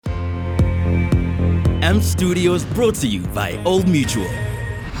M Studios brought to you by Old Mutual.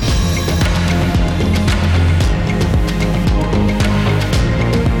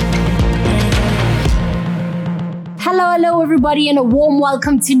 Hello everybody, and a warm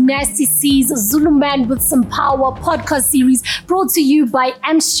welcome to Nasty C's Zulu Man with Some Power podcast series brought to you by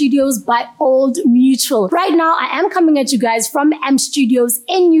M Studios by Old Mutual. Right now, I am coming at you guys from M Studios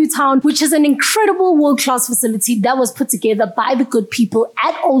in Newtown, which is an incredible world-class facility that was put together by the good people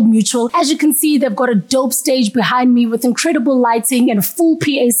at Old Mutual. As you can see, they've got a dope stage behind me with incredible lighting and a full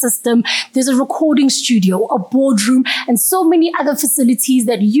PA system. There's a recording studio, a boardroom, and so many other facilities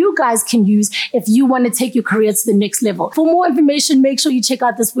that you guys can use if you want to take your career to the next level. For more information, make sure you check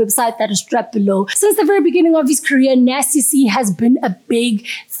out this website that is strapped below. Since the very beginning of his career, Nasty C has been a big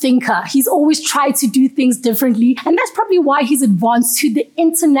thinker. He's always tried to do things differently, and that's probably why he's advanced to the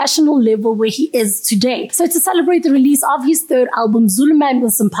international level where he is today. So to celebrate the release of his third album, Zulu Man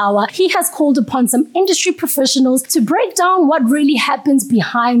with Some Power, he has called upon some industry professionals to break down what really happens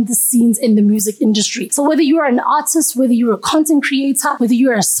behind the scenes in the music industry. So whether you're an artist, whether you're a content creator, whether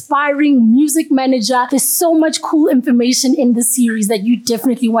you're an aspiring music manager, there's so much cool information in this series that you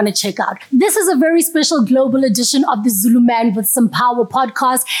definitely want to check out. This is a very special global edition of the Zulu Man with Some Power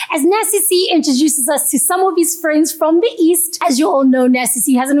podcast, as Nasty C introduces us to some of his friends from the East. As you all know, Nasty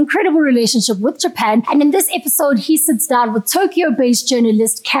C has an incredible relationship with Japan, and in this episode, he sits down with Tokyo-based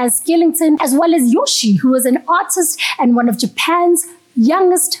journalist Kaz Skellington, as well as Yoshi, who is an artist and one of Japan's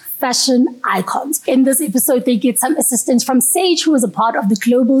youngest fashion icons. In this episode, they get some assistance from Sage, who is a part of the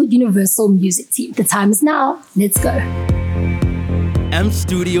global Universal Music team. The time is now. Let's go. M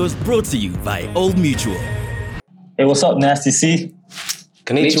Studios brought to you by Old Mutual. Hey, what's up, Nasty C?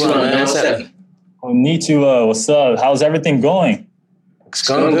 Konnichiwa, man. Konnichiwa, what's up? How's everything going? It's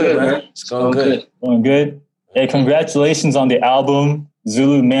going good, man. It's going good. Going good? Hey, congratulations on the album,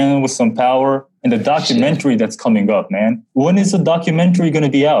 Zulu Man with Some Power, and the documentary that's coming up, man. When is the documentary going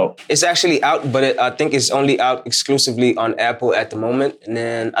to be out? It's actually out, but I think it's only out exclusively on Apple at the moment. And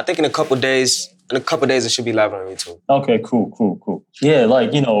then I think in a couple days, it should be live on YouTube. Okay, cool. Yeah,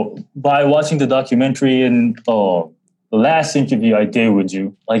 like, by watching the documentary and the last interview I did with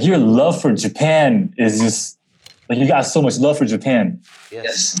you, like, your love for Japan is just, like, you got so much love for Japan.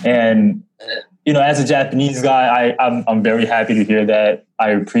 Yes. And, as a Japanese guy, I'm very happy to hear that. I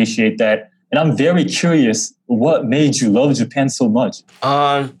appreciate that. And I'm very curious, what made you love Japan so much?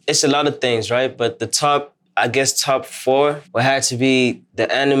 It's a lot of things, right? But the top 4 would have to be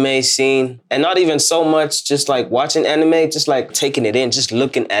the anime scene. And not even so much just like watching anime, just like taking it in, just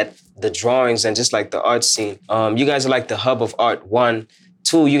looking at the drawings and just like the art scene. You guys are like the hub of art, 1.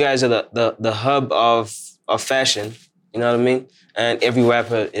 2, you guys are the hub of fashion, you know what I mean? And every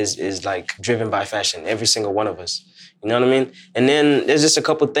rapper is like driven by fashion, every single one of us. You know what I mean? And then there's just a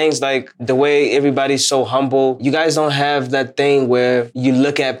couple things like the way everybody's so humble. You guys don't have that thing where you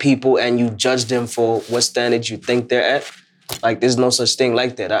look at people and you judge them for what standard you think they're at. Like, there's no such thing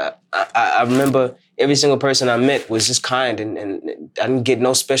like that. I remember every single person I met was just kind and I didn't get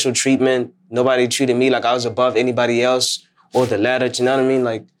no special treatment. Nobody treated me like I was above anybody else or the ladder. You know what I mean?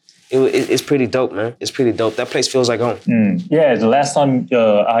 Like, it's pretty dope, man. It's pretty dope. That place feels like home. Yeah, the last time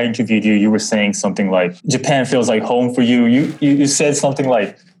I interviewed you, you were saying something like, Japan feels like home for you. You said something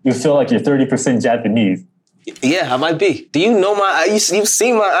like, you feel like you're 30% Japanese. Yeah, I might be. Do you know you've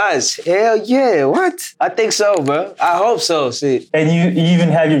seen my eyes? Hell yeah, what? I think so, bro. I hope so, see. And you even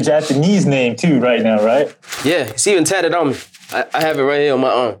have your Japanese name too right now, right? Yeah, it's even tatted on me. I have it right here on my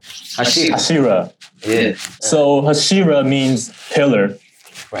arm. Hashira. Yeah. So Hashira means pillar.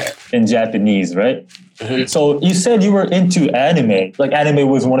 Right. In Japanese, right? Mm-hmm. So you said you were into anime. Like, anime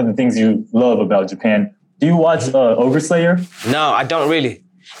was one of the things you love about Japan. Do you watch Overslayer? No, I don't really.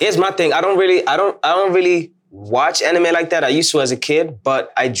 Here's my thing. I don't really watch anime like that. I used to as a kid,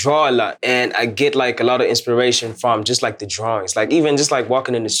 but I draw a lot and I get like a lot of inspiration from just like the drawings. Like, even just like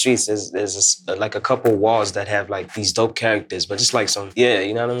walking in the streets, there's like a couple walls that have like these dope characters, but just like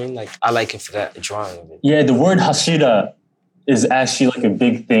you know what I mean? Like, I like it for that, the drawing of it. Yeah, the word Hashira is actually like a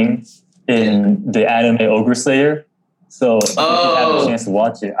big thing in the anime Ogre Slayer. So if you have a chance to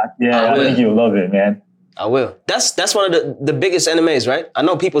watch it, I think you'll love it, man. I will. That's one of the biggest animes, right? I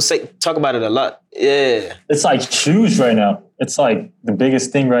know people talk about it a lot. Yeah. It's like huge right now. It's like the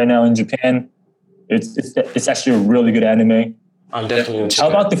biggest thing right now in Japan. It's actually a really good anime. I'm definitely. How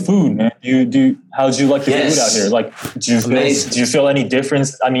about the food, man? How'd you like the food out here? Like, do you feel any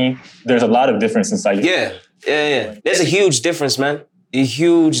difference? I mean, there's a lot of difference inside. Yeah. There's a huge difference, man. A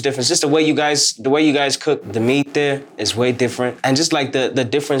huge difference. Just the way you guys cook the meat there is way different, and just like the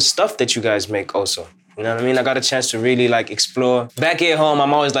different stuff that you guys make also. You know what I mean? I got a chance to really like explore. Back here at home,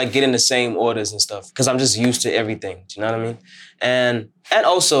 I'm always like getting the same orders and stuff because I'm just used to everything. Do you know what I mean? And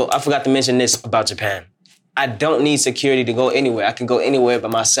also, I forgot to mention this about Japan. I don't need security to go anywhere. I can go anywhere by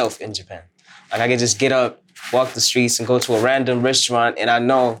myself in Japan. Like I can just get up, walk the streets and go to a random restaurant and I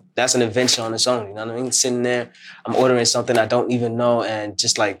know that's an adventure on its own. You know what I mean? Sitting there, I'm ordering something I don't even know and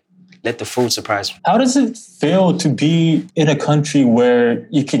just like let the food surprise me. How does it feel to be in a country where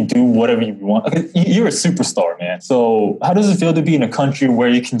you can do whatever you want? You're a superstar, man. So how does it feel to be in a country where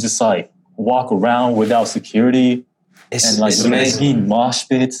you can just like walk around without security and like be mosh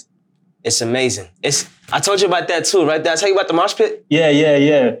pits? It's amazing. I told you about that too, right? Did I tell you about the mosh pit? Yeah.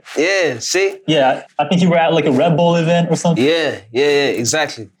 Yeah, see? Yeah, I think you were at like a Red Bull event or something. Yeah,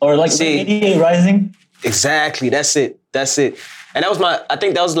 exactly. Or like 88 Rising. Exactly, that's it. And I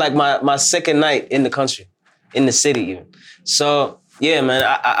think that was like my second night in the country, in the city even. So yeah, man,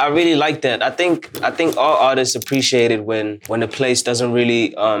 I really like that. I think all artists appreciate it when the place doesn't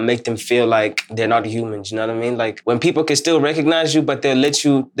really make them feel like they're not humans. You know what I mean? Like when people can still recognize you, but they'll let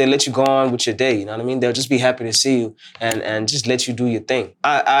you go on with your day. You know what I mean? They'll just be happy to see you and just let you do your thing.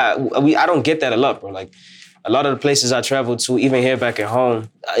 I don't get that a lot, bro. Like a lot of the places I travel to, even here back at home,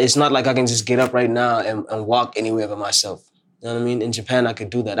 it's not like I can just get up right now and walk anywhere by myself. You know what I mean? In Japan, I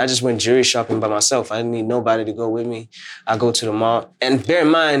could do that. I just went jewelry shopping by myself. I didn't need nobody to go with me. I go to the mall. And bear in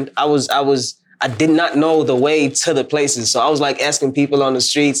mind, I did not know the way to the places. So I was like asking people on the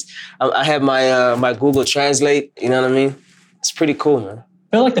streets. I had my Google Translate. You know what I mean? It's pretty cool, man.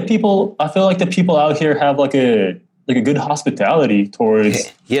 I feel like the people out here have like a good hospitality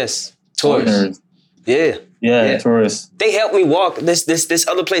towards tourists. Yeah, tourists. They helped me walk this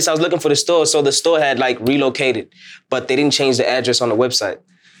other place. I was looking for the store, so the store had like relocated, but they didn't change the address on the website.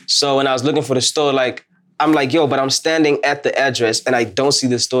 So when I was looking for the store, like I'm like, yo, but I'm standing at the address and I don't see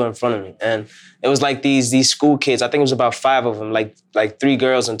the store in front of me. And it was like these school kids. I think it was about 5 of them, like 3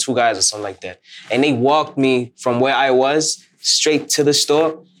 girls and 2 guys or something like that. And they walked me from where I was straight to the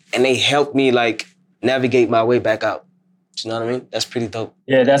store, and they helped me like navigate my way back out. You know what I mean? That's pretty dope.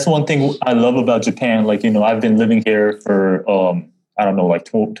 Yeah, that's one thing I love about Japan. Like, you know, I've been living here for, I don't know, like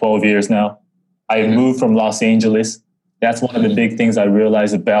 12 years now. I moved from Los Angeles. That's one of the big things I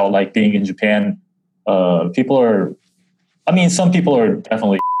realized about like being in Japan. Some people are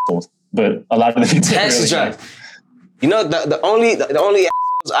definitely assholes, but a lot of the people taxi really driver. Nice. You know, the only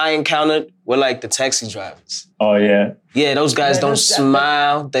assholes I encountered were like the taxi drivers. Oh yeah. Yeah, those guys don't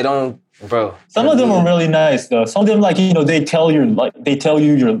smile. They don't. Bro, some of them are really nice though. Some of them, like, you know, they tell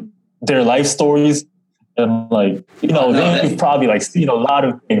you their life stories, and like, you know, they've probably like seen a lot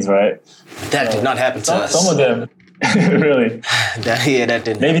of things, right? That did not happen to us. Some of them, really. That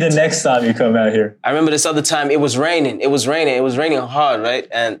didn't. Maybe the next time you come out here. I remember this other time. It was raining. It was raining hard, right?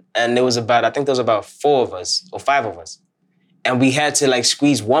 And there was about 4 of us or 5 of us. And we had to like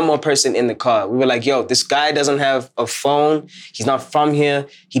squeeze one more person in the car. We were like, yo, this guy doesn't have a phone. He's not from here.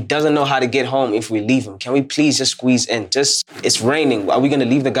 He doesn't know how to get home if we leave him. Can we please just squeeze in? It's raining. Are we gonna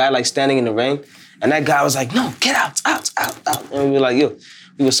leave the guy like standing in the rain? And that guy was like, no, get out. And we were like, yo,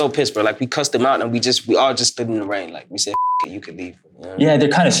 we were so pissed, bro. Like we cussed him out and we all just stood in the rain. Like we said, it, you could leave. You know? Yeah, they're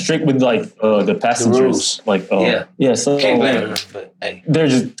kind of strict with like the passengers. The rules. Like, so can't blame them, but hey. They're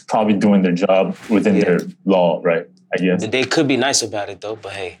just probably doing their job within their law, right? I guess. They could be nice about it though,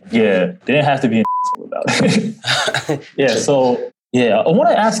 but hey. Yeah, they didn't have to be an asshole about it. I want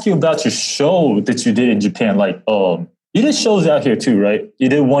to ask you about your show that you did in Japan. Like, you did shows out here too, right? You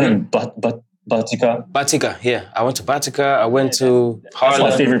did one in Batika. Batika, yeah. I went to Batika. I went to Harlem.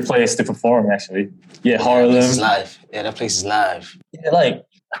 That's my favorite place to perform, actually. Yeah, Harlem. That place is live. Yeah, that place is live. Yeah, like,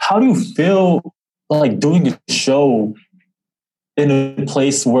 how do you feel like doing a show in a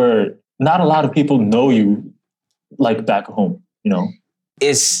place where not a lot of people know you? Like back home, you know?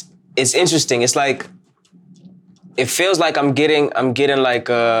 It's interesting. It's like, it feels like I'm getting like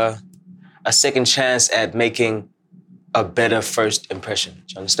a second chance at making a better first impression. Do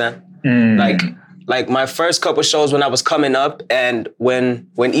you understand? Like my first couple shows when I was coming up, and when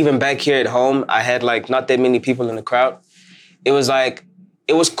even back here at home, I had like not that many people in the crowd. It was like,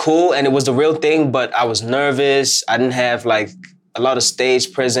 it was cool and it was the real thing, but I was nervous. I didn't have like a lot of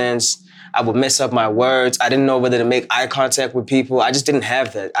stage presence. I would mess up my words. I didn't know whether to make eye contact with people. I just didn't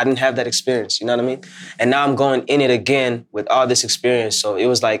have that. I didn't have that experience, you know what I mean? And now I'm going in it again with all this experience. So it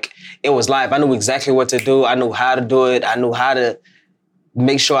was like, it was live. I knew exactly what to do. I knew how to do it. I knew how to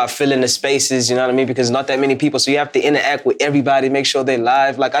make sure I fill in the spaces, you know what I mean? Because not that many people, so you have to interact with everybody, make sure they're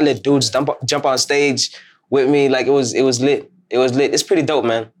live. Like I let dudes jump on stage with me. Like it was lit. It was lit. It's pretty dope,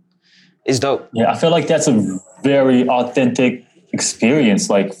 man. It's dope. Yeah, I feel like that's a very authentic experience,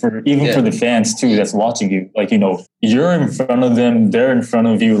 like for the fans too that's watching you. Like, you know, you're in front of them, they're in front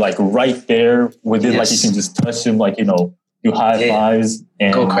of you, like right there within, like you can just touch them, like, you know, do high fives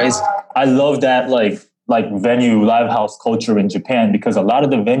and go crazy. I love that like venue live house culture in Japan, because a lot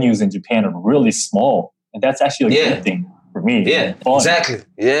of the venues in Japan are really small, and that's actually a good thing for me. Yeah, exactly.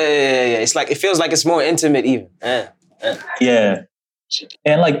 Yeah. It's like, it feels like it's more intimate even. Yeah.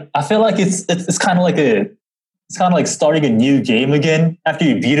 And like, I feel like it's kind of like starting a new game again after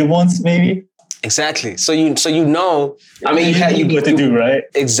you beat it once, maybe. Exactly. So you know, I mean, you know what to do, right?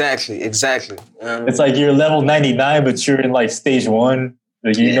 Exactly. It's like you're level 99, but you're in like stage 1.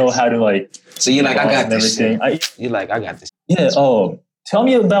 Like you know how to like. So you're like, I got this shit. You're like, I got this. Yeah. Oh, tell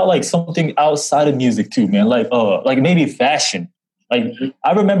me about like something outside of music too, man. Like maybe fashion. Like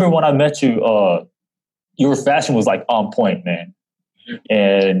I remember when I met you, your fashion was like on point, man.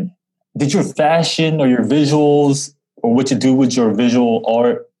 And did your fashion or your visuals or what you do with your visual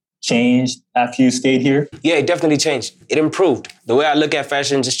art changed after you stayed here? Yeah, it definitely changed. It improved. The way I look at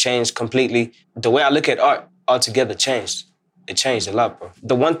fashion just changed completely. The way I look at art altogether changed. It changed a lot, bro.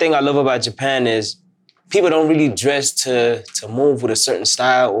 The one thing I love about Japan is people don't really dress to move with a certain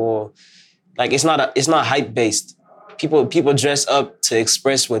style, or like it's not hype based. People dress up to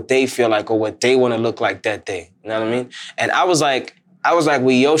express what they feel like or what they want to look like that day. You know what I mean? And I was like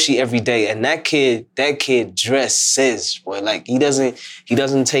with Yoshi every day, and that kid dresses, boy. Like he doesn't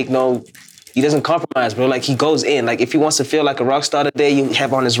compromise, bro. Like he goes in. Like if he wants to feel like a rock star today, you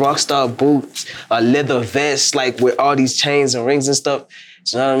have on his rock star boots, a leather vest, like with all these chains and rings and stuff.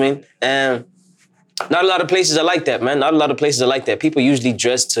 You know what I mean? And not a lot of places are like that, man. Not a lot of places are like that. People usually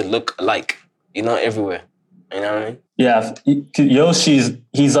dress to look alike, you know, everywhere. You know what I mean? Yeah,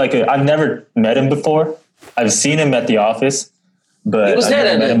 he's like I've never met him before. I've seen him at the office. But he was there.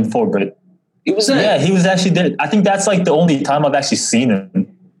 I've never met him before, but he was there. Yeah, he was actually there. I think that's like the only time I've actually seen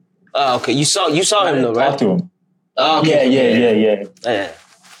him. Oh, okay. You saw him though, right? Talk to him. Oh, okay. Yeah.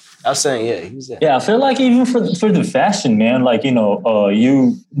 I was saying, yeah, he was there. Yeah, I feel like even for the fashion, man, like, you know,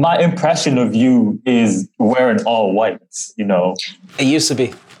 my impression of you is wearing all whites, you know. It used to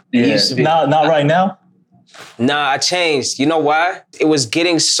be. It used to be. Not right now? Nah, I changed. You know why? It was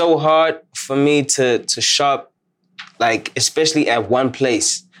getting so hard for me to shop, like, especially at one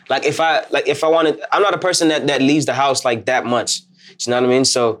place. Like if I wanted, I'm not a person that leaves the house like that much. You know what I mean?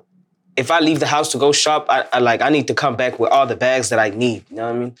 So if I leave the house to go shop, I need to come back with all the bags that I need. You know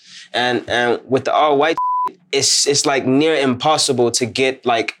what I mean? And with the all white, it's like near impossible to get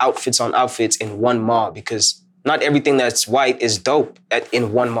like outfits on outfits in one mall, because not everything that's white is dope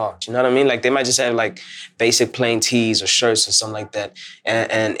in one mall. You know what I mean? Like they might just have like basic plain tees or shirts or something like that.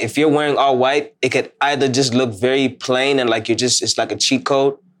 And if you're wearing all white, it could either just look very plain and like it's like a cheat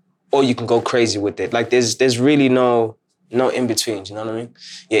code, or you can go crazy with it. Like there's really no in between. You know what I mean?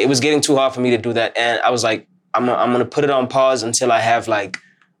 Yeah, it was getting too hard for me to do that, and I was like, I'm gonna put it on pause until I have like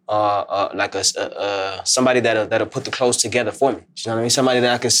somebody that'll put the clothes together for me. You know what I mean? Somebody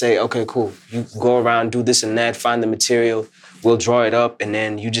that I can say, okay, cool. You go around, do this and that, find the material, we'll draw it up, and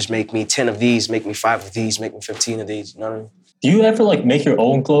then you just make me 10 of these, make me 5 of these, make me 15 of these. You know what I mean? Do you ever like make your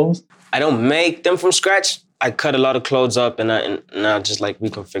own clothes? I don't make them from scratch. I cut a lot of clothes up and I just like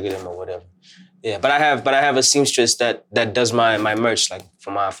reconfigure them or whatever. Yeah, but I have a seamstress that does my merch, like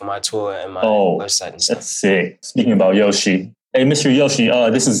for my tour and my website and stuff. That's sick. Speaking about Yoshi. Hey, Mr. Yoshi,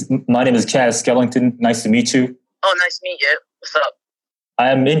 my name is Chaz Skellington. Nice to meet you. Oh, nice to meet you. What's up?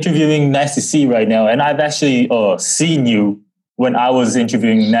 I'm interviewing Nasty C right now, and I've actually seen you when I was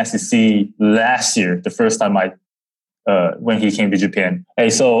interviewing Nasty C last year, the first time when he came to Japan. Hey,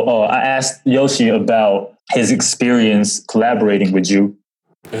 so I asked Yoshi about his experience collaborating with you,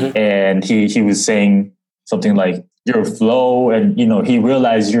 and he was saying something like your flow, and you know he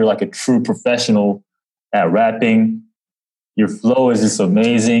realized you're like a true professional at rapping. Your flow is just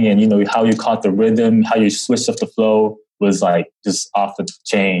amazing, and you know how you caught the rhythm, how you switched up the flow was like just off the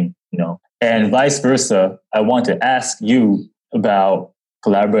chain, you know. And vice versa, I want to ask you about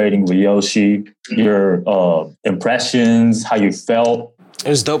collaborating with Yoshi, your impressions, how you felt. It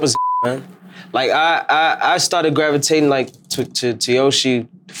was dope as man. Like I started gravitating like to Yoshi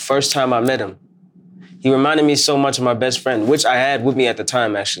the first time I met him. He reminded me so much of my best friend, which I had with me at the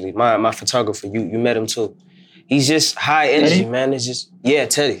time actually, my photographer. You met him too. He's just high energy, Teddy? Man. It's just, yeah,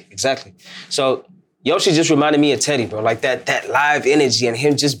 Teddy, exactly. So Yoshi just reminded me of Teddy, bro. Like that live energy and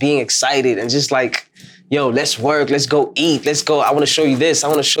him just being excited and just like, yo, let's work, let's go eat, let's go. I want to show you this, I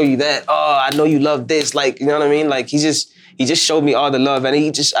want to show you that. Oh, I know you love this. Like, you know what I mean? Like he just showed me all the love, and I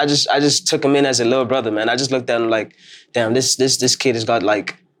just took him in as a little brother, man. I just looked at him like, damn, this kid has got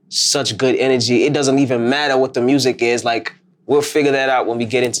like such good energy. It doesn't even matter what the music is. Like we'll figure that out when we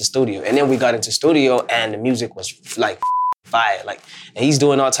get into studio. And then we got into studio and the music was like fire. Like, and he's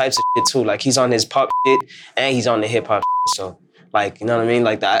doing all types of shit too. Like he's on his pop shit and he's on the hip hop shit. So like, you know what I mean?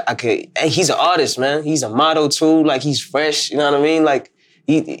 Like I could, and he's an artist, man. He's a model too. Like he's fresh, you know what I mean? Like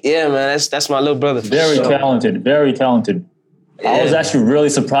yeah, man, that's my little brother. Very talented, very talented. Yeah. I was actually really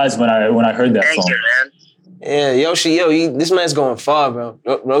surprised when I heard that Thank song. you, man. Yeah, Yoshi, this man's going far, bro.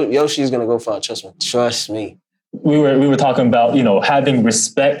 Yoshi's gonna go far. Trust me. Trust me. We were talking about, you know, having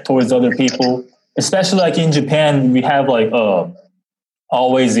respect towards other people, especially like in Japan. We have like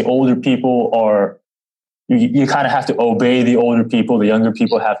always the older people are. You kind of have to obey the older people. The younger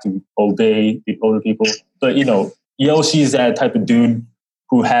people have to obey the older people. But you know, Yoshi's that type of dude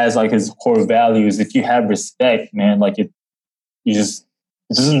who has like his core values. If you have respect, man, like it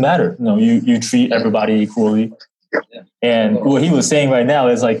doesn't matter. You know, you treat everybody equally. And what he was saying right now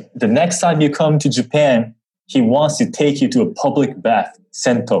is like the next time you come to Japan, he wants to take you to a public bath,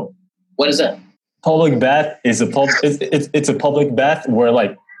 sento. What is that? Public bath is it's a public bath where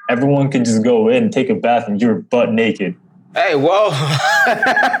like everyone can just go in, take a bath, and you're butt naked. Hey, whoa.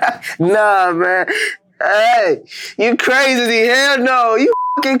 Nah, man. Hey, you crazy. Hell no. You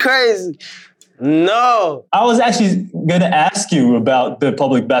fucking crazy. No. I was actually gonna ask you about the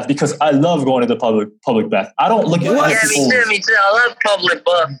public bath because I love going to the public bath. I don't look at other Yeah, people. me too. I love public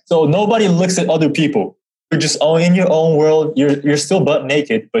bath. So nobody looks at other people. You're just in your own world. You're still butt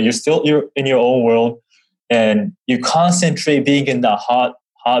naked, but you're in your own world, and you concentrate being in the hot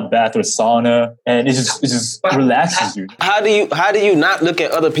bath or sauna, and it just relaxes you. How do you not look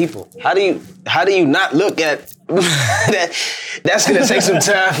at other people? How do you not look at that? That's gonna take some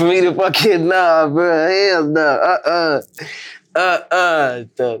time for me to fucking bro. Hell no.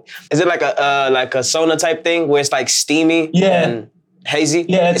 Is it like a sauna type thing where it's like steamy and hazy?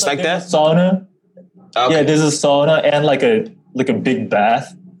 Yeah, it's like that. Sauna. Okay. Yeah, there's a sauna and like a big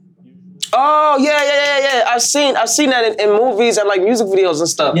bath. Oh yeah. I've seen that in movies and like music videos and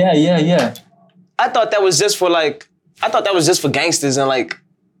stuff. Yeah. I thought that was just for gangsters and like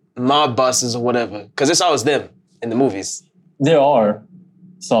mob bosses or whatever. Cause it's always them in the movies. There are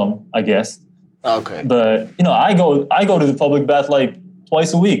some, I guess. Okay. But you know, I go to the public bath like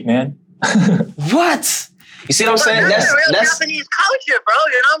twice a week, man. What? You see what I'm saying? That's real Japanese culture, bro.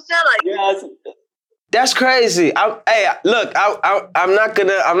 You know what I'm saying? Like, That's crazy. I'm not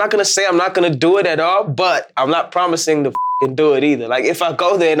gonna say I'm not gonna do it at all, but I'm not promising to do it either. Like if I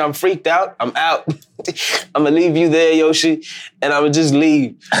go there and I'm freaked out, I'm out. I'm gonna leave you there, Yoshi, and I'm gonna just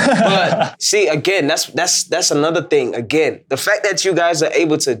leave. But see, again, that's another thing. Again, the fact that you guys are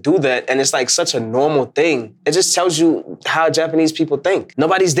able to do that and it's like such a normal thing, it just tells you how Japanese people think.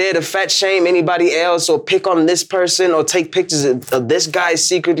 Nobody's there to fat shame anybody else or pick on this person or take pictures of this guy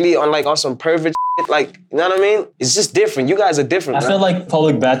secretly on some pervert shit. Like, you know what I mean? It's just different. You guys are different. I feel like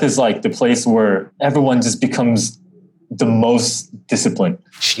public bath is like the place where everyone just becomes the most disciplined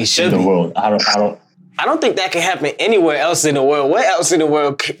in the world. I don't think that can happen anywhere else in the world. Where else in the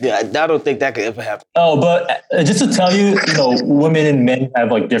world? I don't think that could ever happen. Oh, but just to tell you, you know, women and men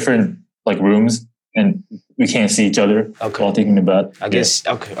have like different like rooms, and we can't see each other while taking a bath. I guess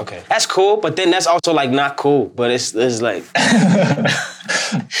okay. That's cool, but then that's also like not cool. But it's like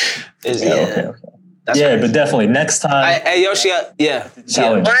Okay. But definitely next time. Hey Yoshi,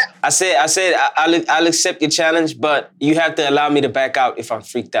 challenge. I said I'll accept your challenge, but you have to allow me to back out if I'm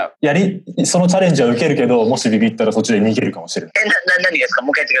freaked out. そのチャレンジは受けるけど、もしビビったら途中で逃げるかもしれない。何ですか？も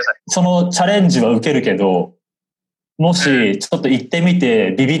う一回言ってください。そのチャレンジは受けるけど、もしちょっと行ってみ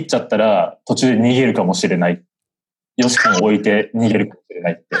てビビっちゃったら途中で逃げるかもしれない。よし君を置いて逃げるかもしれ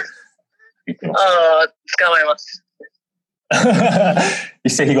ないって言ってます。捕まえます。He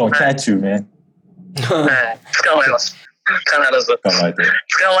said he gonna catch you, man. 捕まえます。必ず。捕まえて。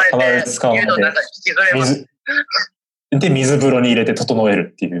湯の中に引きずれます。で、水風呂に入れて整える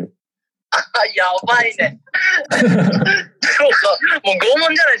っていう。やばいね。そうか。もう拷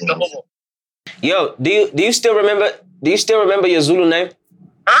問じゃないですか、ほぼ。Yo, do you still remember your Zulu name?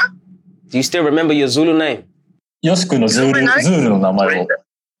 Huh? Do you still remember your Zulu name? よし君のズールの名前を。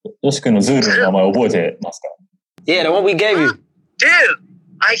よし君のズールの名前を覚えてますか？ Yeah, the one we gave you. Dude,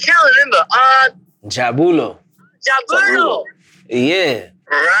 I can't remember. Jabulo. Jabulo. Yeah.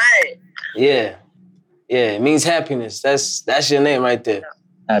 Right. Yeah. Yeah, it means happiness. That's your name right there.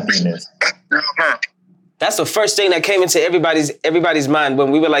 Happiness. That's the first thing that came into everybody's mind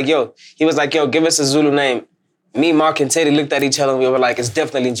when we were like, yo, he was like, yo, give us a Zulu name. Me, Mark, and Teddy looked at each other and we were like, it's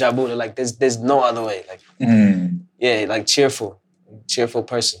definitely Jabulo. Like, there's no other way. Like, yeah, like cheerful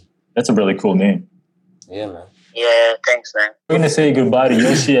person. That's a really cool name. Yeah, man. Yeah, thanks, man. We're going to say goodbye to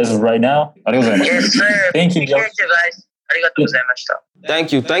Yoshi as of right now. Yes, sir. Thank you, Yoshi. Thank you, guys. ありがとうございました。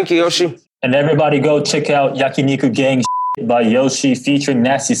Thank you, Yoshi. And everybody go check out Yakiniku Gang by Yoshi featuring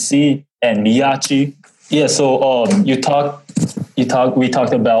Nasty C and Miyachi. Yeah, so we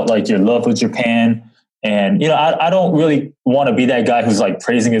talked about like your love of Japan. And, you know, I don't really want to be that guy who's like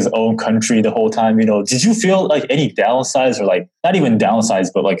praising his own country the whole time. You know, did you feel like any downsides or like not even downsides,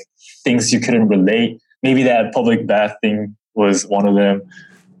 but like things you couldn't relate? Maybe that public bath thing was one of them.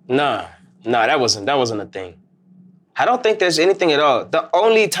 Nah, that wasn't a thing. I don't think there's anything at all. The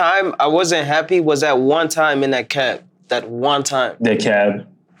only time I wasn't happy was that one time in that cab. That one time. The cab.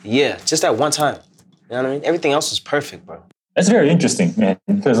 Yeah, just that one time. You know what I mean? Everything else was perfect, bro. That's very interesting, man.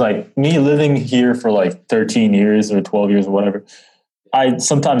 Because like me living here for like 13 years or 12 years or whatever, I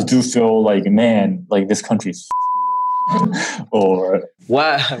sometimes do feel like, man, like this country's or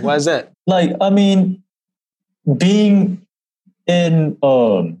why is that? Like, I mean, being in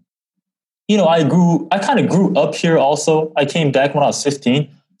you know, I kind of grew up here also. I came back when I was 15.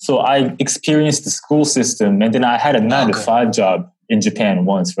 So I experienced the school system, and then I had a 9-to-5 job in Japan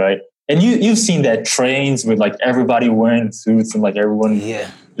once, right? And you've seen that trains with like everybody wearing suits and like everyone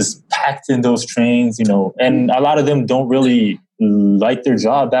just packed in those trains, you know, and a lot of them don't really like their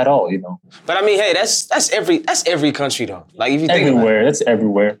job at all, you know. But I mean, hey, that's every country though. Like if you think everywhere, that's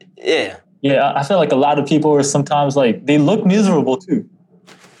everywhere. Yeah. Yeah, I feel like a lot of people are sometimes like they look miserable too.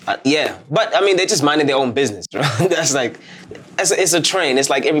 Yeah, but I mean, they just minding their own business. Right? That's like, it's a train. It's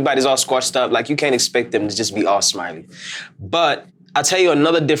like everybody's all squashed up. Like you can't expect them to just be all smiley. But I'll tell you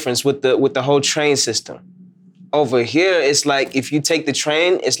another difference with the whole train system. Over here, it's like if you take the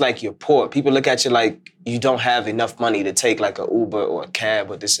train, it's like you're poor. People look at you like you don't have enough money to take like an Uber or a cab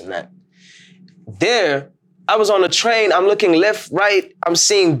or this and that. There, I was on a train, I'm looking left, right, I'm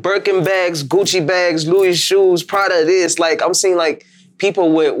seeing Birkin bags, Gucci bags, Louis shoes, Prada this. Like I'm seeing like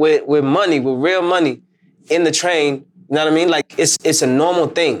people with money, with real money in the train. You know what I mean? Like it's a normal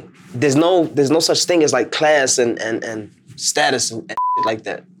thing. There's no such thing as like class and status and shit like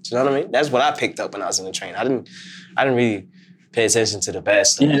that. You know what I mean? That's what I picked up when I was in the train. I didn't really pay attention to the bad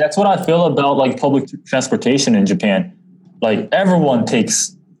stuff. Yeah, that's what I feel about like public transportation in Japan. Like everyone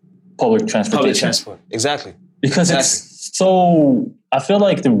takes public transportation. Public transport, exactly. Because it's so, I feel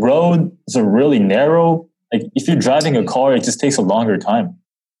like the roads are really narrow. Like if you're driving a car, it just takes a longer time,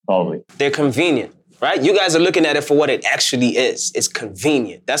 probably. They're convenient. Right? You guys are looking at it for what it actually is. It's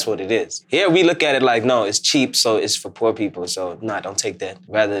convenient. That's what it is. Here we look at it like, no, it's cheap, so it's for poor people. So, don't take that.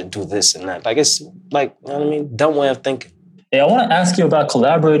 Rather do this and that. Like, it's like, you know what I mean? Dumb way of thinking. Hey, I want to ask you about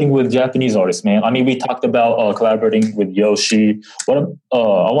collaborating with Japanese artists, man. I mean, we talked about collaborating with Yoshi. I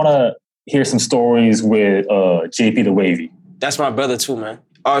want to hear some stories with JP the Wavy. That's my brother too, man.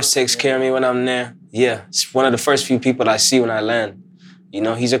 Ars takes care of me when I'm there. Yeah, it's one of the first few people I see when I land. You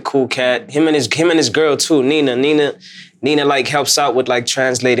know, he's a cool cat. Him and his girl too, Nina. Nina like helps out with like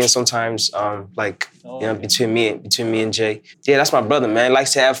translating sometimes, between me and Jay. Yeah, that's my brother, man.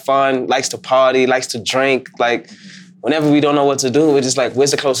 Likes to have fun, likes to party, likes to drink. Like, whenever we don't know what to do, we're just like,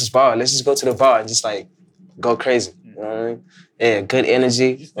 where's the closest bar? Let's just go to the bar and just like go crazy. You know what I mean? Yeah, good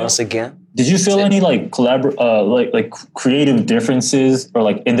energy once again. Did you feel any like like creative differences or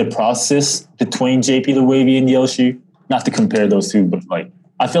like in the process between JP the Wavy and Yoshi? Not to compare those two, but like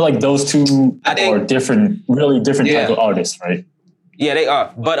I feel like those two are different, really different type of artists, right? Yeah, they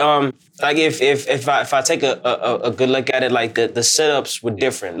are. But like if I take a good look at it, like the setups were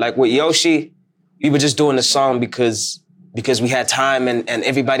different. Like with Yoshi, we were just doing the song because we had time and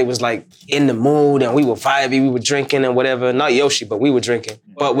everybody was like in the mood and we were vibey, we were drinking and whatever. Not Yoshi, but we were drinking.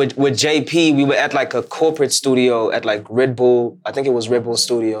 But with JP, we were at like a corporate studio at like Red Bull. I think it was Red Bull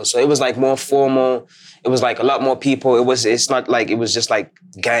Studio. So it was like more formal. It was like a lot more people. It's not like it was just like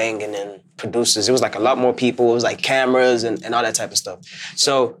gang and then producers. It was like a lot more people. It was like cameras and all that type of stuff.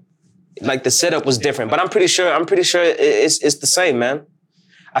 So like the setup was different. But I'm pretty sure it's the same, man.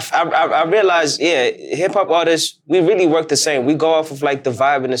 I realized, hip hop artists, we really work the same. We go off of like the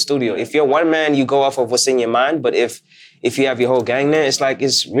vibe in the studio. If you're one man, you go off of what's in your mind. But if you have your whole gang there,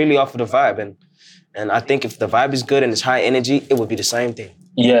 it's really off of the vibe. And I think if the vibe is good and it's high energy, it would be the same thing.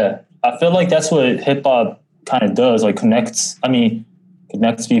 Yeah, I feel like that's what hip hop kind of does. Like connects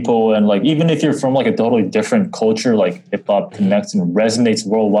people, and like even if you're from like a totally different culture, like hip hop connects and resonates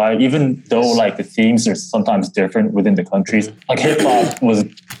worldwide. Even though like the themes are sometimes different within the countries. Like hip hop was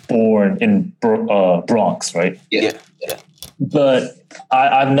born in Bronx, right? Yeah. But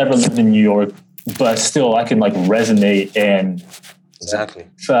I've never lived in New York, but still I can like resonate and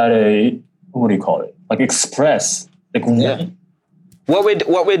try to like express like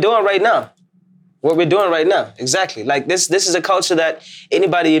what we're doing right now. What we're doing right now, exactly. Like this is a culture that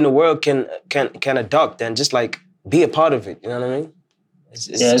anybody in the world can adopt and just like be a part of it. You know what I mean?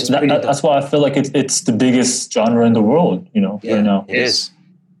 That's why I feel like it's the biggest genre in the world, right now. It is.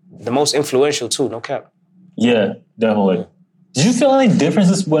 The most influential too, no cap. Yeah, definitely. Yeah. Did you feel any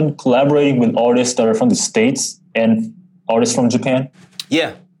differences when collaborating with artists that are from the States and artists from Japan?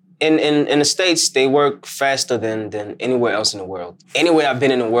 Yeah. In the States, they work faster than anywhere else in the world. Anywhere I've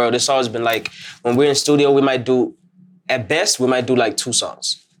been in the world, it's always been like, when we're in studio, at best, we might do like 2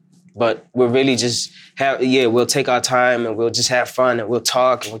 songs. But we'll really just we'll take our time and we'll just have fun and we'll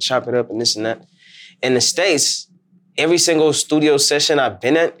talk and we'll chop it up and this and that. In the States, every single studio session I've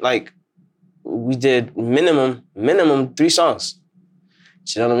been at, like, we did minimum 3 songs.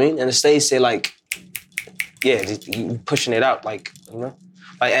 You know what I mean? In the States, they're like, you pushing it out, like,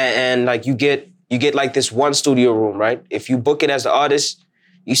 like, and like you get like this one studio room, right? If you book it as the artist,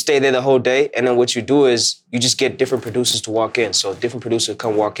 you stay there the whole day, and then what you do is you just get different producers to walk in. So a different producer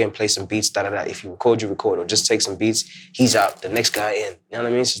come walk in, play some beats, da-da-da. If you record, you record, or just take some beats, he's out, the next guy in. You know what I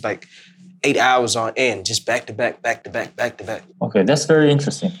mean? It's just like 8 hours on end, just back to back, back to back, back to back. Okay, that's very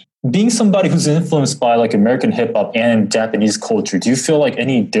interesting. Being somebody who's influenced by like American hip-hop and Japanese culture, do you feel like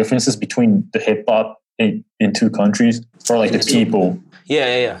any differences between the hip-hop in 2 countries for like the people?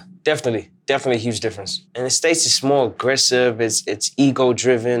 Yeah. Definitely a huge difference. In the States, it's more aggressive. It's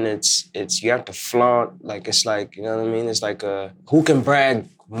ego-driven. It's you have to flaunt. Like, it's like, you know what I mean? It's like who can brag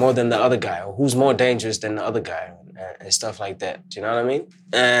more than the other guy, or who's more dangerous than the other guy, and stuff like that. Do you know what I mean?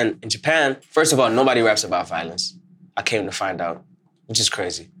 And in Japan, first of all, nobody raps about violence. I came to find out, which is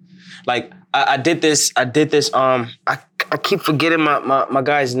crazy. Like, I did this. I keep forgetting my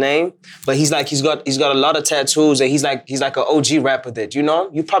guy's name, but he's got a lot of tattoos, and he's like an OG rapper that, you know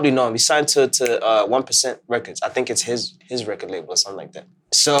him? You probably know him. He signed to 1% Records. I think it's his record label or something like that.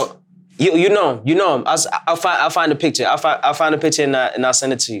 So you know him. I'll find a picture. I'll find a picture and I'll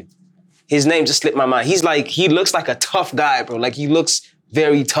send it to you. His name just slipped my mind. He looks like a tough guy, bro. Like, he looks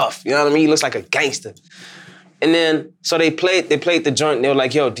very tough. You know what I mean? He looks like a gangster. And then, so they played the joint, and they were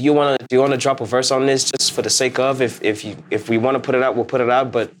like, yo, do you wanna drop a verse on this just for the sake of, if we wanna put it out, we'll put it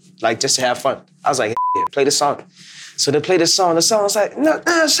out, but like, just to have fun. I was like, yeah, play the song. So they played the song. The song was like, no,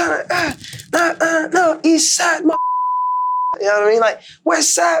 east side, my you know what I mean? Like,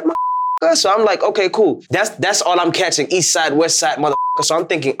 west side, my. So I'm like, okay, cool. That's all I'm catching, east side, west side, motherfucker. So I'm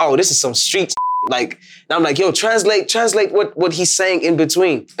thinking, oh, this is some street. Like, and I'm like, yo, translate what he's saying in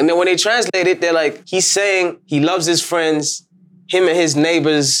between. And then when they translate it, they're like, he's saying he loves his friends, him and his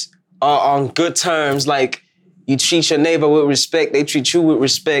neighbors are on good terms. Like, you treat your neighbor with respect, they treat you with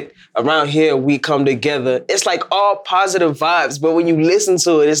respect. Around here, we come together. It's like all positive vibes, but when you listen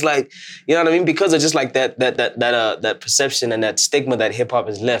to it, it's like, you know what I mean? Because of just like that perception and that stigma that hip hop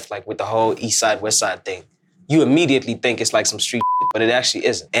has left, like with the whole east side, west side thing. You immediately think it's like some street shit, but it actually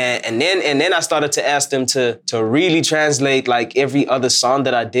isn't. And then I started to ask them to really translate like every other song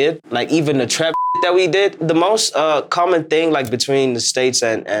that I did, like even the trap that we did. The most common thing like between the States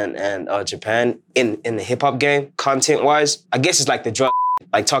and Japan in the hip hop game, content wise, I guess it's like the drug,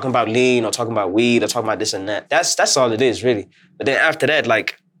 like talking about lean or talking about weed or talking about this and that. That's all it is really. But then after that,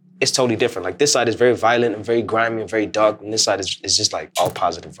 like, it's totally different. Like, this side is very violent and very grimy and very dark, and this side is just like all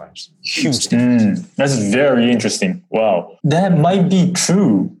positive vibes. Huge difference. That's very interesting. Wow. That might be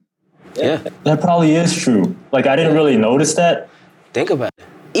true. Yeah. That probably is true. Like, I didn't really notice that. Think about it.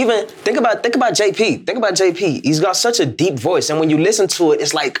 Even think about JP. Think about JP. He's got such a deep voice, and when you listen to it,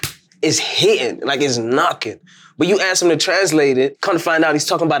 it's like, it's hitting, like it's knocking. But you ask him to translate it, come to find out he's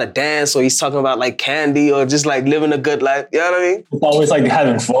talking about a dance, or he's talking about like candy, or just like living a good life. You know what I mean? It's always like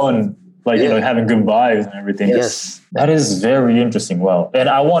having fun, like, you know, having good vibes and everything. Yes. That is very interesting. Wow. And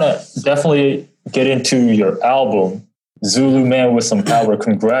I want to definitely get into your album, Zulu Man with Some Power.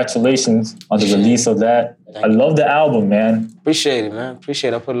 Congratulations on the release of that. I love the album, man. Appreciate it, man.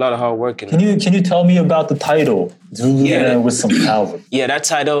 Appreciate it. I put a lot of hard work in it. Can you tell me about the title, Zulu Man with Some Power? Yeah, that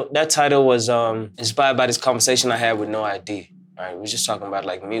title was inspired by this conversation I had with No ID. Right, we were just talking about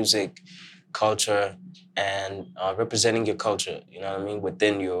like music, culture, and representing your culture. You know what I mean,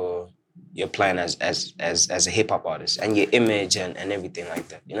 within your plan as a hip hop artist, and your image and everything like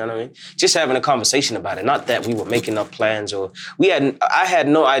that. You know what I mean? Just having a conversation about it. Not that we were making up plans, or I had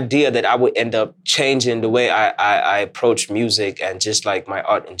no idea that I would end up changing the way I approach music and just like my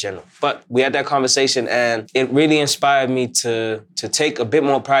art in general. But we had that conversation, and it really inspired me to take a bit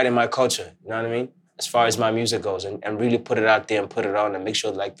more pride in my culture. You know what I mean? as far as my music goes, and really put it out there and put it on and make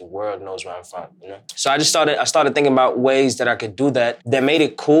sure like the world knows where I'm from, you know? So I started thinking about ways that I could do that made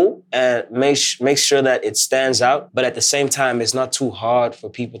it cool and make sure that it stands out, but at the same time, it's not too hard for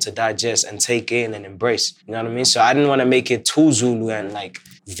people to digest and take in and embrace, you know what I mean? So I didn't want to make it too Zulu and like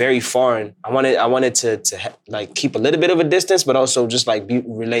very foreign. I wanted to like keep a little bit of a distance, but also just like be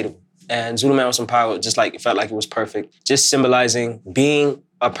relatable. And Zulu Man with Some Power, just like, it felt like it was perfect. Just symbolizing being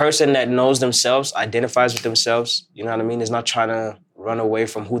a person that knows themselves, identifies with themselves, you know what I mean? Is not trying to run away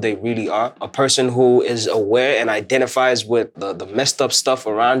from who they really are. A person who is aware and identifies with the messed up stuff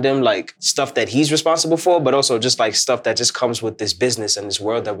around them, like stuff that he's responsible for, but also just like stuff that just comes with this business and this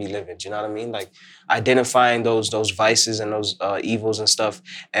world that we live in, you know what I mean? Like identifying those vices and those evils and stuff,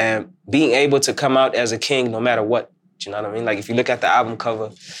 and being able to come out as a king no matter what. You know what I mean? Like if you look at the album cover,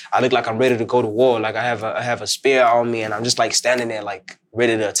 I look like I'm ready to go to war. Like I have a spear on me and I'm just like standing there like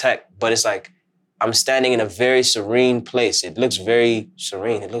ready to attack. But it's like I'm standing in a very serene place. It looks very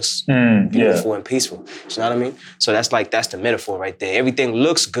serene. It looks beautiful and peaceful. You know what I mean? So that's the metaphor right there. Everything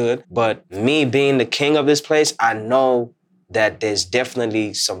looks good, but me being the king of this place, I know that there's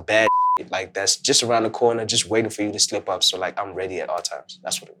definitely some bad shit, like that's just around the corner, just waiting for you to slip up. So like I'm ready at all times.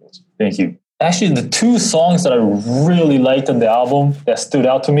 That's what it means. Thank you. Actually, the two songs that I really liked on the album that stood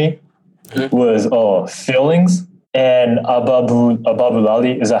out to me was Feelings and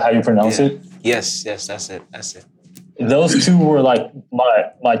Ababulali. Is that how you pronounce it? Yes, that's it. Those two were like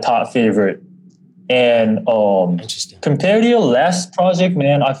my top favorite. And Interesting. compared to your last project,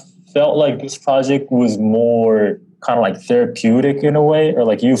 man, I felt like this project was more kind of like therapeutic in a way, or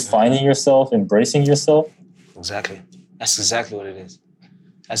like you finding yourself, embracing yourself. Exactly. That's exactly what it is.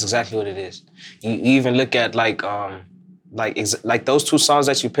 That's exactly what it is. You even look at like those two songs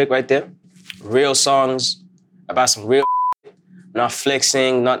that you pick right there, real songs about some real not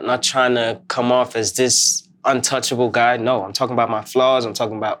flexing, not trying to come off as this untouchable guy. No, I'm talking about my flaws. I'm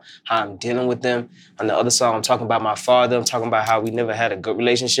talking about how I'm dealing with them. On the other song, I'm talking about my father. I'm talking about how we never had a good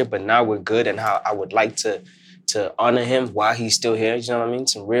relationship, but now we're good, and how I would like to honor him while he's still here. You know what I mean?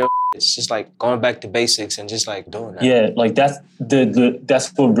 Some real. It's just like going back to basics and just like doing that. Yeah, like that's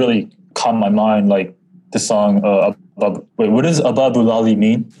that's what really caught my mind. Like the song. What does Ababulali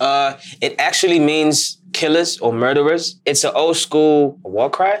mean? It actually means killers or murderers. It's an old school war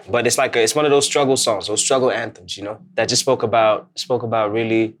cry, but it's like it's one of those struggle songs, those struggle anthems, you know, that just spoke about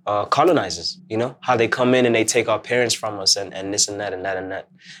really colonizers, you know, how they come in and they take our parents from us and this and that and that and that.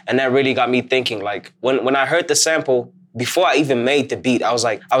 And that really got me thinking, like when I heard the sample, before I even made the beat, I was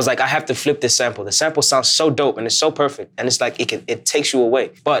like, I have to flip this sample. The sample sounds so dope and it's so perfect. And it's like, it takes you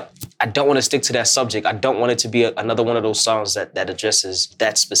away. But I don't want to stick to that subject. I don't want it to be another one of those songs that addresses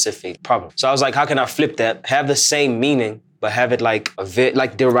that specific problem. So I was like, how can I flip that, have the same meaning, but have it like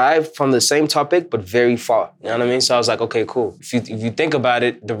derived from the same topic, but very far. You know what I mean? So I was like, okay, cool. If you think about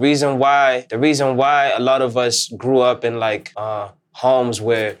it, the reason why a lot of us grew up in like homes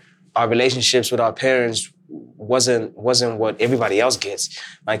where our relationships with our parents wasn't what everybody else gets.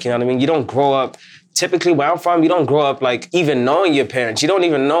 Like, you know what I mean? You don't grow up, typically where I'm from, you don't grow up like even knowing your parents. You don't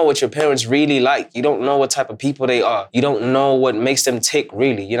even know what your parents really like. You don't know what type of people they are. You don't know what makes them tick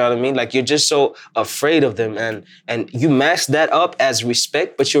really. You know what I mean? Like you're just so afraid of them and you mask that up as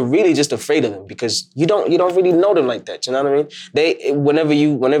respect, but you're really just afraid of them because you don't really know them like that. You know what I mean? Whenever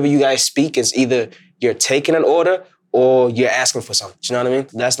you guys speak, it's either you're taking an order or you're asking for something. You know what I mean?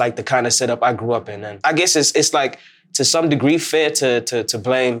 That's like the kind of setup I grew up in. And I guess it's like, to some degree, fair to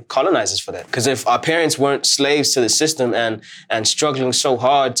blame colonizers for that. Because if our parents weren't slaves to the system and struggling so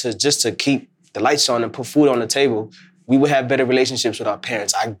hard to keep the lights on and put food on the table, we would have better relationships with our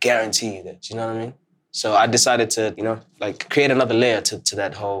parents. I guarantee you that. You know what I mean? So I decided to, you know, like create another layer to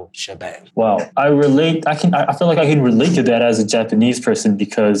that whole shebang. Wow. I feel like I can relate to that as a Japanese person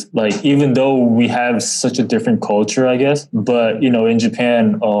because like, even though we have such a different culture, I guess, but you know, in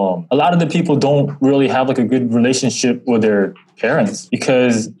Japan, a lot of the people don't really have like a good relationship with their parents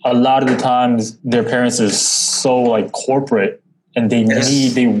because a lot of the times their parents are so like corporate and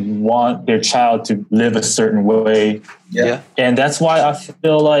they want their child to live a certain way. Yeah. And that's why I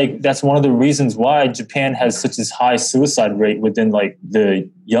feel like that's one of the reasons why Japan has such a high suicide rate within like the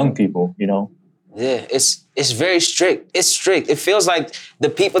young people, you know? Yeah, it's very strict. It's strict. It feels like the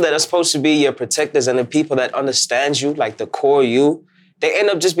people that are supposed to be your protectors and the people that understand you, like the core you, they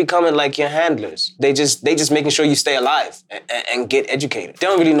end up just becoming like your handlers. They just making sure you stay alive and get educated. They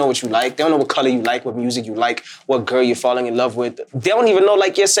don't really know what you like. They don't know what color you like, what music you like, what girl you're falling in love with. They don't even know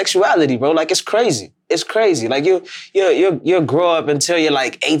like your sexuality, bro. Like it's crazy. It's crazy. Like you'll grow up until you're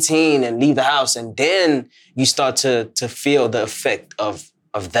like 18 and leave the house, and then you start to feel the effect of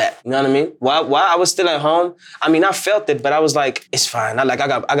of that. You know what I mean? While I was still at home, I mean, I felt it, but I was like, it's fine. I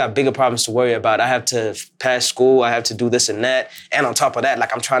got bigger problems to worry about. I have to pass school. I have to do this and that. And on top of that,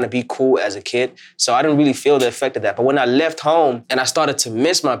 like I'm trying to be cool as a kid. So I didn't really feel the effect of that. But when I left home and I started to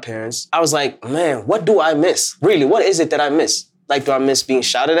miss my parents, I was like, man, what do I miss? Really, what is it that I miss? Like, do I miss being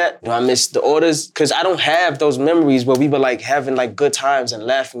shouted at? Do I miss the orders? Because I don't have those memories where we were like having like good times and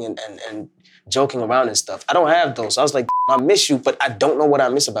laughing and joking around and stuff. I don't have those. So I was like, I miss you, but I don't know what I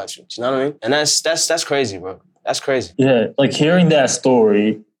miss about you. You know what I mean? And that's crazy, bro. That's crazy. Yeah, like hearing that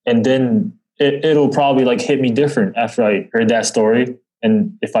story and then it'll probably like hit me different after I heard that story.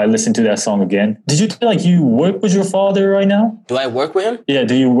 And if I listen to that song again, did you feel like you work with your father right now? Do I work with him? Yeah,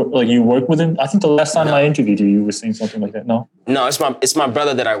 do you work with him? I think the last time I interviewed you, you were saying something like that. No, it's my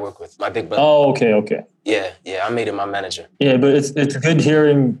brother that I work with, my big brother. Oh, okay. Yeah, I made him my manager. Yeah, but it's good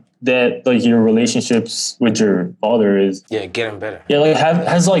hearing that like your relationships with your father is getting better. Yeah, like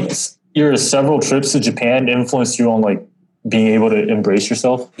has like your several trips to Japan influenced you on like being able to embrace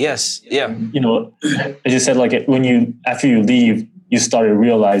yourself? Yes, yeah. You know, I just said like after you leave, you started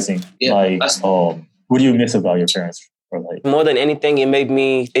realizing what do you miss about your parents? Or like more than anything,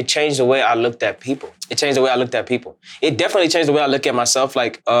 it changed the way I looked at people. It definitely changed the way I look at myself,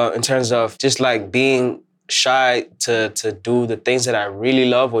 like in terms of just like being shy to do the things that I really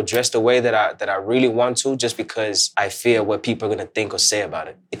love or dress the way that I really want to, just because I fear what people are gonna think or say about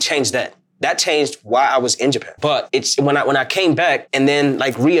it. It changed that. That changed why I was in Japan. But it's when I came back and then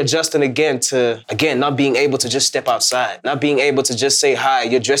like readjusting again to not being able to just step outside, not being able to just say hi,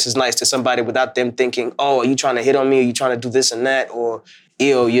 your dress is nice to somebody without them thinking, oh, are you trying to hit on me? Are you trying to do this and that? Or,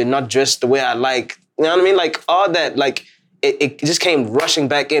 ew, you're not dressed the way I like. You know what I mean? Like all that, like it just came rushing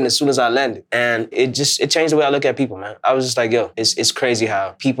back in as soon as I landed. And it changed the way I look at people, man. I was just like, yo, it's crazy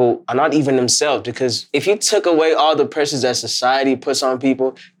how people are not even themselves, because if you took away all the pressures that society puts on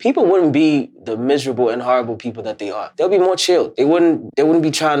people wouldn't be the miserable and horrible people that they are. They'll be more chilled. They wouldn't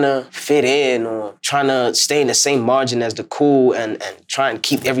be trying to fit in or trying to stay in the same margin as the cool and try and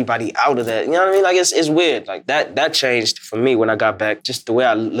keep everybody out of that. You know what I mean? Like it's weird. Like that changed for me when I got back. Just the way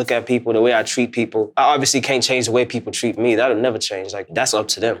I look at people, the way I treat people. I obviously can't change the way people treat me. That'll never change. Like that's up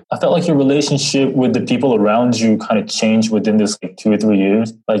to them. I felt like your relationship with the people around you kind of changed within this like 2 or 3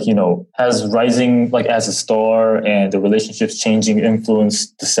 years. Like, you know, has rising like as a star and the relationships changing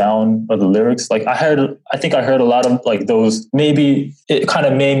influenced the sound of the lyrics? Like I think I heard a lot of like those, maybe it kind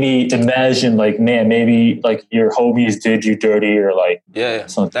of made me imagine like, man, maybe like your homies did you dirty or like. Yeah,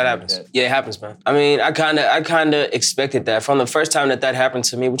 that happens. Like that. Yeah, it happens, man. I mean, I kind of expected that. From the first time that happened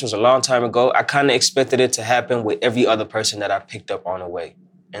to me, which was a long time ago, I kind of expected it to happen with every other person that I picked up on the way.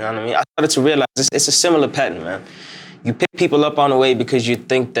 You know what I mean? I started to realize it's a similar pattern, man. You pick people up on the way because you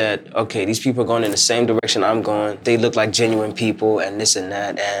think that, okay, these people are going in the same direction I'm going. They look like genuine people and this and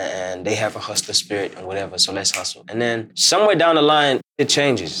that, and they have a hustler spirit and whatever, so let's hustle. And then somewhere down the line, it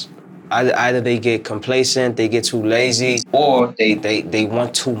changes. Either they get complacent, they get too lazy, or they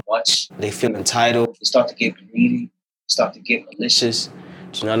want too much. They feel entitled. They start to get greedy, start to get malicious.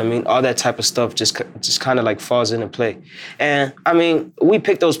 Do you know what I mean? All that type of stuff just kind of like falls into play. And I mean, we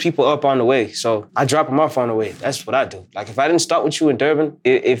pick those people up on the way, so I drop them off on the way. That's what I do. Like if I didn't start with you in Durban,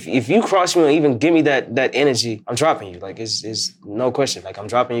 if you cross me and even give me that energy, I'm dropping you. Like it's no question. Like I'm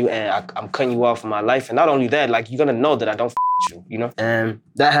dropping you and I'm cutting you off from my life. And not only that, like you're gonna know that I don't with you, you know? And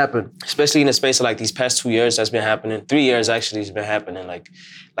that happened, especially in the space of like these past 2 years that's been happening. 3 years actually has been happening like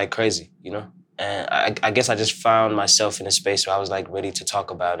crazy, you know? And I guess I just found myself in a space where I was like ready to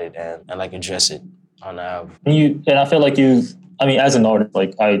talk about it and like address it on the album. And I feel like as an artist,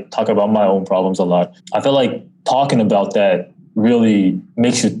 like I talk about my own problems a lot. I feel like talking about that really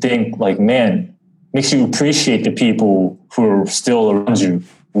makes you think like, man, makes you appreciate the people who are still around you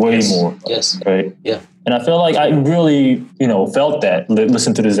way more. Yes. Right? Yeah. And I feel like I really, felt that,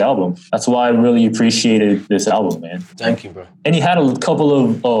 listen to this album. That's why I really appreciated this album, man. Thank you, bro. And he had a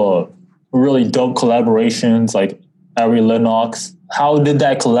couple of really dope collaborations, like Ari Lennox. How did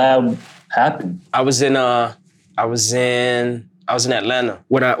that collab happen? I was in Atlanta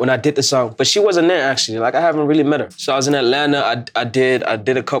when I did the song, but she wasn't there actually. Like I haven't really met her. So I was in Atlanta. I did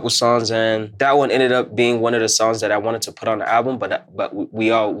a couple songs, and that one ended up being one of the songs that I wanted to put on the album. But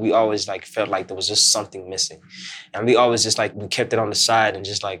we always like felt like there was just something missing, and we always just like we kept it on the side and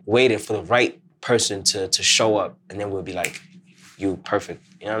just like waited for the right person to show up, and then we'll be like, you perfect.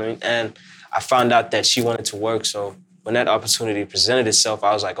 You know what I mean? And I found out that she wanted to work, so when that opportunity presented itself,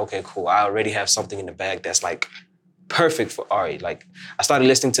 I was like, okay, cool. I already have something in the bag that's like perfect for Ari. Like I started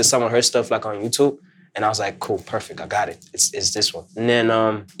listening to some of her stuff like on YouTube, and I was like, cool, perfect, I got it. It's this one. And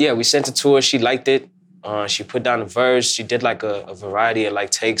then we sent it to her. She liked it. She put down a verse. She did like a variety of like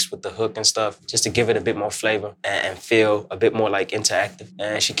takes with the hook and stuff, just to give it a bit more flavor and feel a bit more like interactive.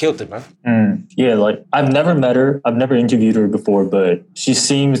 And she killed it, man. Yeah, like I've never met her. I've never interviewed her before, but she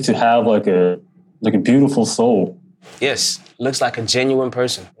seems to have like a beautiful soul. Yes, looks like a genuine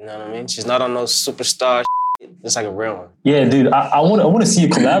person. You know what I mean? She's not on no superstar. It's like a real one. Yeah, dude. I want to see you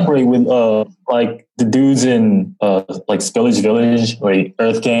collaborate with like the dudes in like Spillage Village, like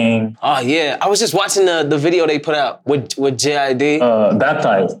Earth Gang. Oh yeah, I was just watching the video they put out with JID.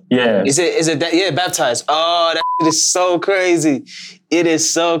 Baptized. Yeah. Is it that? Yeah, Baptized. Oh, that is so crazy. It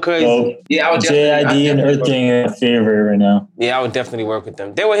is so crazy. So, Yeah, I would JID and Earth Gang are my favorite right now. Yeah, I would definitely work with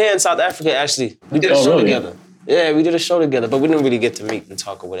them. They were here in South Africa, actually. We did a Oh, show really? together. Yeah, we did a show together, but we didn't really get to meet and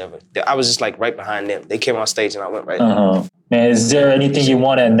talk or whatever. I was just like right behind them. They came on stage and I went right there. Man, is there anything you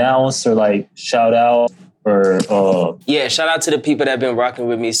want to announce or like shout out or? Yeah, shout out to the people that have been rocking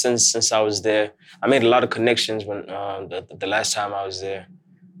with me since I was there. I made a lot of connections when the last time I was there.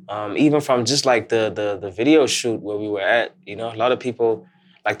 Even from just like the video shoot where we were at, you know, a lot of people,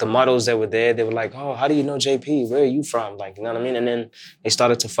 like the models that were there, they were like, oh, how do you know JP? Where are you from? Like, you know what I mean? And then they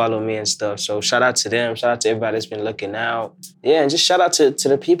started to follow me and stuff. So shout out to them. Shout out to everybody that's been looking out. Yeah, and just shout out to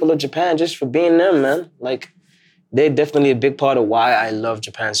the people of Japan just for being them, man. Like, they're definitely a big part of why I love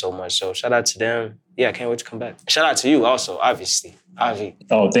Japan so much. So shout out to them. Yeah, I can't wait to come back. Shout out to you also, obviously. Avi.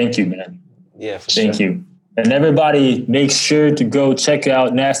 Oh, thank you, man. Yeah, for sure. Thank you. And everybody, make sure to go check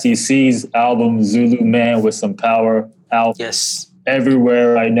out Nasty C's album, Zulu Man with Some Power, out Yes.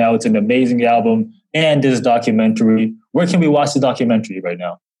 everywhere right now. It's an amazing album. And this documentary. Where can we watch the documentary right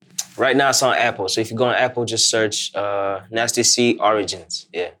now? Right now it's on Apple. So if you go on Apple, just search Nasty C Origins.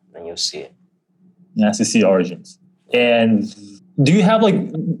 Yeah, and you'll see it. Nasty C Origins. And do you have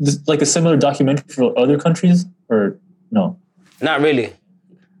like a similar documentary for other countries or no? Not really.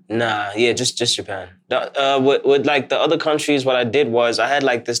 Nah, yeah, just Japan. With like the other countries, what I did was I had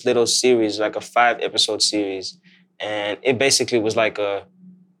like this little series, like a 5-episode series. And it basically was like a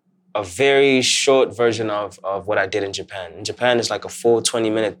very short version of what I did in Japan. In Japan, it's like a full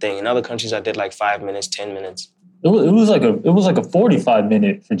 20-minute thing. In other countries, I did like 5 minutes, 10 minutes. It was like a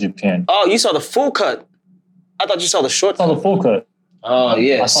 45-minute for Japan. Oh, you saw the full cut. I thought you saw the short I saw cut. the full cut. Oh,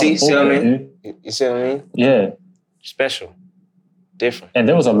 yeah. I saw the full See what I cut, mean? dude. You see what I mean? Yeah. Special. Different. And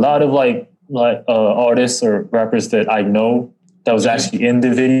there was a lot of like artists or rappers that I know that was actually in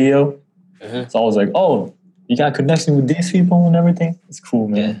the video. Mhm. So I was like, oh, you got a connection with these people and everything? It's cool,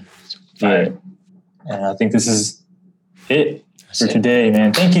 man. Yeah. And I think this is it for it. today,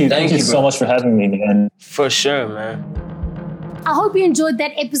 man. Thank you Thank you, so bro. much for having me, man. For sure, man. I hope you enjoyed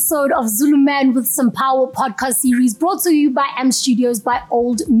that episode of Zulu Man with Some Power podcast series brought to you by M Studios by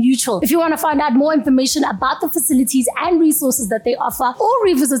Old Mutual. If you want to find out more information about the facilities and resources that they offer or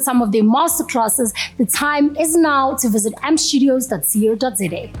revisit some of their masterclasses, the time is now to visit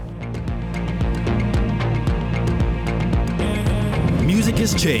mstudios.co.za. Music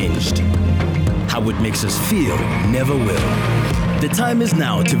has changed. How it makes us feel never will. The time is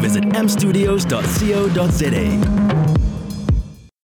now to visit mstudios.co.za.